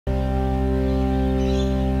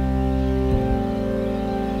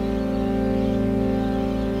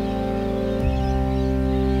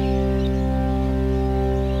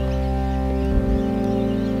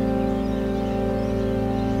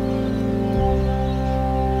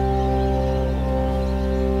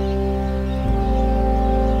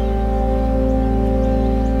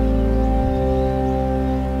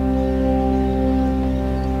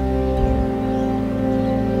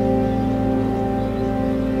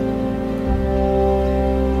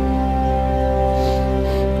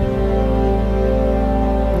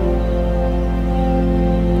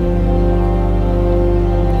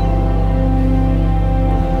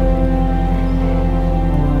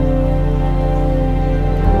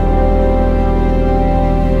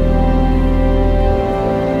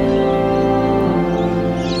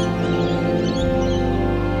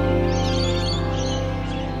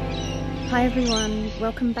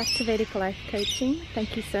to Vedic Life Coaching.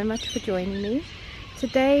 Thank you so much for joining me.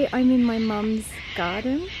 Today I'm in my mum's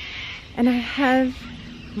garden and I have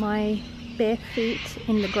my bare feet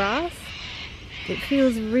in the grass. It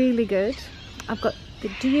feels really good. I've got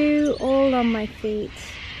the dew all on my feet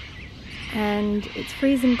and it's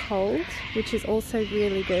freezing cold, which is also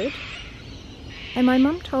really good. And my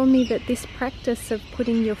mum told me that this practice of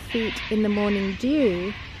putting your feet in the morning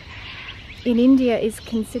dew in India is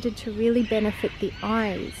considered to really benefit the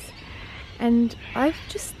eyes. And I've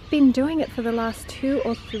just been doing it for the last 2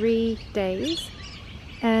 or 3 days,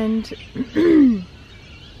 and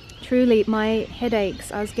truly my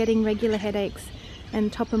headaches, I was getting regular headaches, and the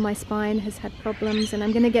top of my spine has had problems, and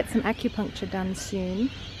I'm going to get some acupuncture done soon,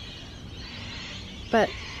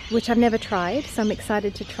 which I've never tried, so I'm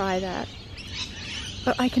excited to try that.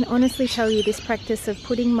 But I can honestly tell you, this practice of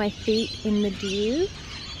putting my feet in the dew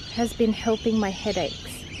has been helping my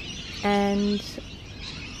headaches, and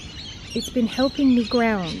it's been helping me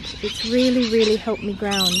ground. It's really helped me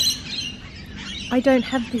ground. I don't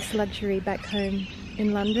have this luxury back home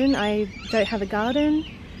in London. I don't have a garden.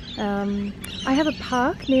 I have a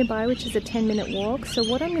park nearby which is a 10-minute walk, so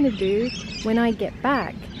what I'm going to do when I get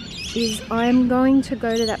back is I'm going to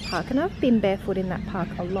go to that park, and I've been barefoot in that park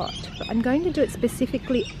a lot, but I'm going to do it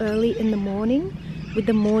specifically early in the morning with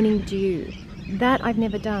the morning dew. That I've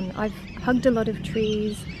never done. I've hugged a lot of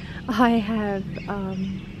trees. I've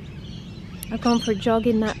gone for a jog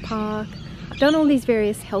in that park. I've done all these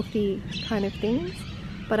various healthy kind of things,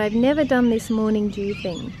 but I've never done this morning dew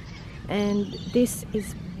thing, and this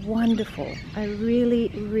is wonderful. I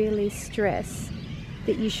really stress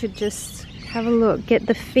that you should just have a look. Get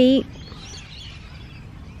the feet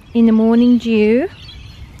in the morning dew.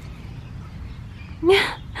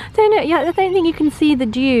 I don't think you can see the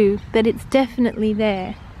dew, but it's definitely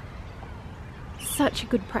there. Such a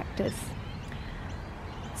good practice.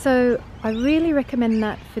 So I really recommend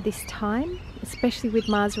that for this time, especially with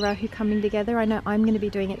Mars Rahu coming together. I know I'm going to be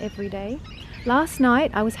doing it every day. Last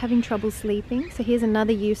night I was having trouble sleeping, so here's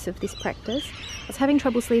another use of this practice. I was having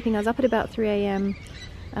trouble sleeping. I was up at about 3 AM,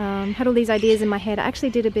 had all these ideas in my head. I actually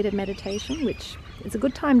did a bit of meditation, which is a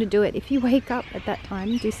good time to do it. If you wake up at that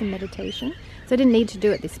time, do some meditation. So I didn't need to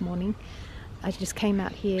do it this morning. I just came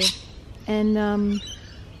out here, and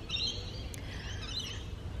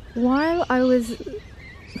while I was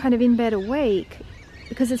kind of in bed awake,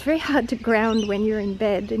 because it's very hard to ground when you're in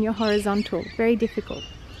bed and you're horizontal, very difficult,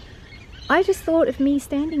 I just thought of me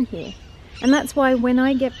standing here. And that's why when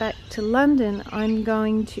I get back to London, I'm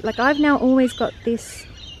going to, I've now always got this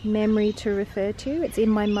memory to refer to. It's in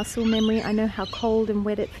my muscle memory. I know how cold and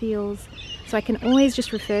wet it feels, so I can always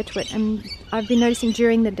just refer to it. And I've been noticing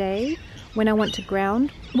during the day when I want to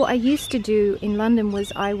ground, what I used to do in London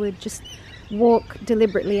was I would just walk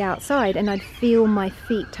deliberately outside and I'd feel my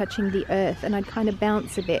feet touching the earth, and I'd kind of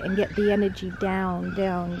bounce a bit and get the energy down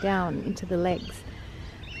into the legs.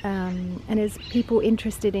 And as people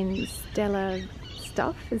interested in stellar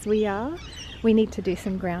stuff as we are, we need to do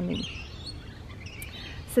some grounding.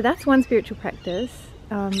 So that's one spiritual practice.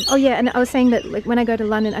 Oh yeah, and I was saying that when I go to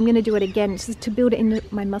London, I'm going to do it again just to build it into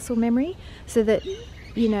my muscle memory, so that,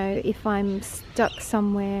 you know, if I'm stuck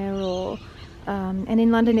somewhere or and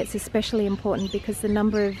in London it's especially important because the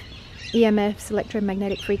number of EMFs,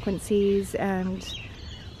 electromagnetic frequencies, and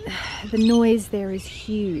the noise there is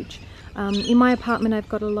huge. In my apartment I've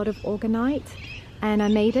got a lot of orgonite, and I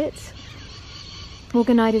made it.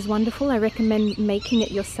 Orgonite is wonderful. I recommend making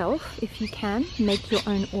it yourself if you can. Make your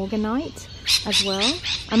own orgonite as well.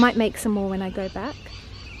 I might make some more when I go back.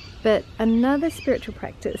 But another spiritual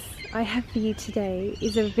practice I have for you today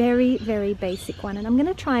is a very basic one, and I'm going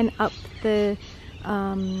to try and up the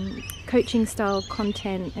coaching style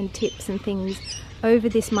content and tips and things over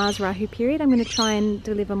this Mars Rahu period. I'm going to try and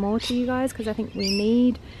deliver more to you guys because I think we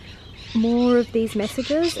need more of these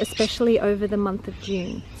messages, especially over the month of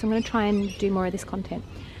June. So I'm going to try and do more of this content.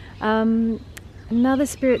 Another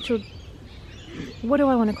spiritual, what do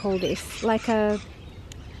I want to call this? Like a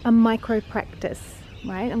micro practice,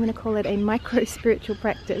 right? I'm going to call it a micro spiritual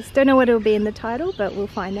practice. Don't know what it'll be in the title, but we'll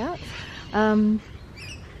find out.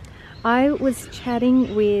 I was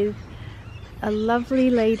chatting with a lovely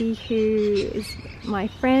lady who is my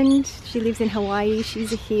friend. She lives in Hawaii.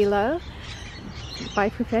 She's a healer by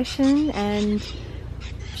profession, and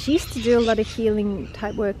she used to do a lot of healing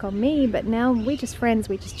type work on me, but now we're just friends,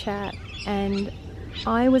 we just chat. And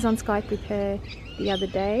I was on Skype with her the other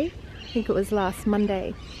day, I think it was last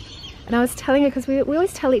Monday, and I was telling her, because we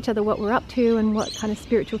always tell each other what we're up to and what kind of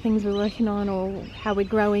spiritual things we're working on or how we're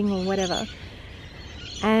growing or whatever.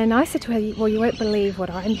 And I said to her, well, you won't believe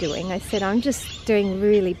what I'm doing. I said, I'm just doing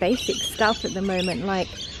really basic stuff at the moment, like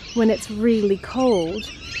when it's really cold,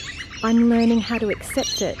 I'm learning how to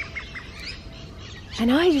accept it.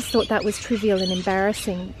 And I just thought that was trivial and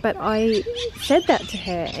embarrassing, but I said that to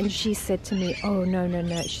her, and she said to me, oh, no, no,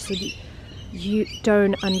 no. She said, you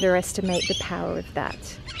don't underestimate the power of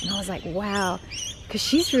that. And I was like, wow, because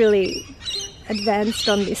she's really advanced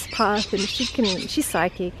on this path, and she's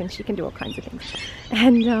psychic, and she can do all kinds of things.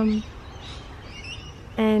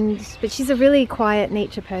 But she's a really quiet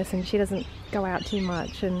nature person. She doesn't go out too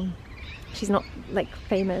much, and she's not like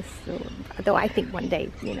famous, though I think one day,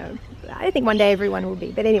 everyone will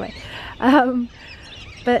be. But anyway,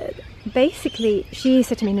 but basically she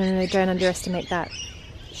said to me, no, no, no, don't underestimate that.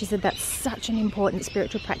 She said, that's such an important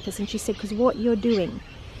spiritual practice. And she said, because what you're doing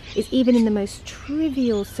is, even in the most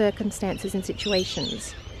trivial circumstances and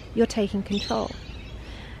situations, you're taking control.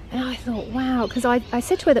 And I thought, wow, because I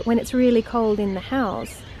said to her that when it's really cold in the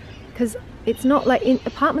house, because it's not like,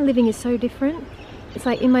 apartment living is so different. It's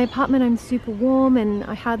like in my apartment I'm super warm and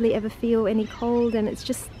I hardly ever feel any cold, and it's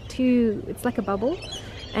just it's like a bubble.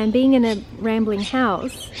 And being in a rambling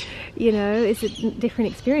house, is a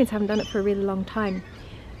different experience. I haven't done it for a really long time.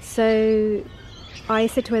 So I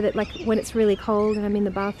said to her that, like, when it's really cold and I'm in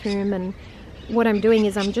the bathroom, and what I'm doing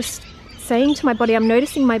is I'm just saying to my body, I'm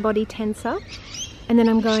noticing my body tense up, and then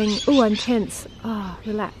I'm going, oh, I'm tense,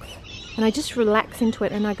 relax. And I just relax into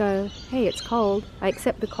it, and I go, hey, it's cold, I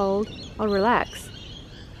accept the cold, I'll relax.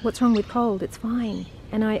 What's wrong with cold? It's fine.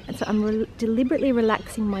 So I'm deliberately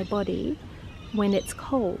relaxing my body when it's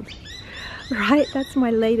cold, right? That's my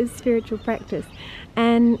latest spiritual practice.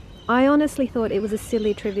 And I honestly thought it was a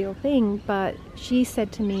silly, trivial thing, but she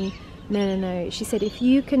said to me, no, no, no. She said, if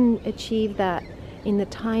you can achieve that in the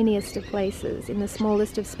tiniest of places, in the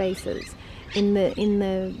smallest of spaces, in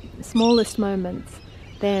the smallest moments,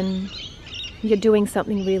 then you're doing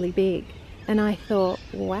something really big. And I thought,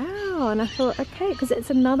 wow. And I thought, okay, because it's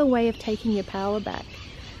another way of taking your power back.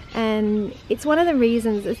 And it's one of the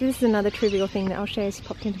reasons, this is another trivial thing that I'll share, it's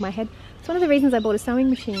popped into my head. It's one of the reasons I bought a sewing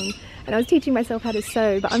machine, and I was teaching myself how to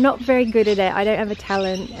sew, but I'm not very good at it. I don't have a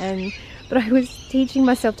talent, but I was teaching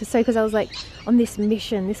myself to sew because I was like on this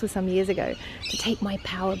mission, this was some years ago, to take my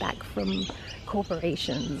power back from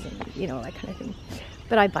corporations and, all that kind of thing.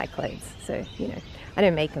 But I buy clothes, so, I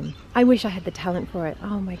don't make them. I wish I had the talent for it.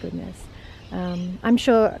 Oh my goodness. I'm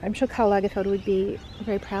sure Karl Lagerfeld would be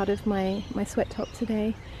very proud of my sweat top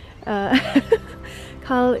today.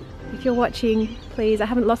 Karl, if you're watching, please, I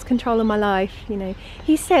haven't lost control of my life.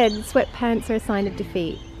 He said sweatpants are a sign of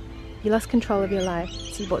defeat. You lost control of your life,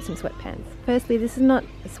 so you bought some sweatpants. Firstly, this is not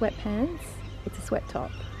a sweatpants, it's a sweat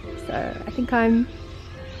top. So I think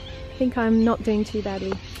I'm not doing too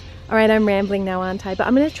badly. All right, I'm rambling now, aren't I? But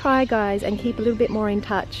I'm going to try, guys, and keep a little bit more in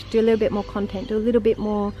touch, do a little bit more content, do a little bit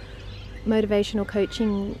more motivational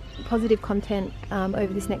coaching, positive content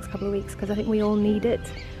over this next couple of weeks, because I think we all need it.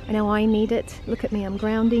 I know I need it. Look at me, I'm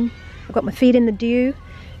grounding. I've got my feet in the dew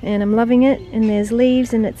and I'm loving it, and there's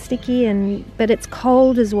leaves and it's sticky, but it's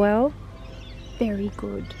cold as well. Very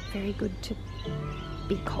good to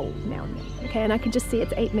be cold now and then. Okay, and I can just see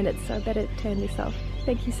it's 8 minutes, so I better turn this off.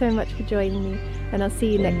 Thank you so much for joining me, and I'll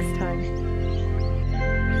see you next time.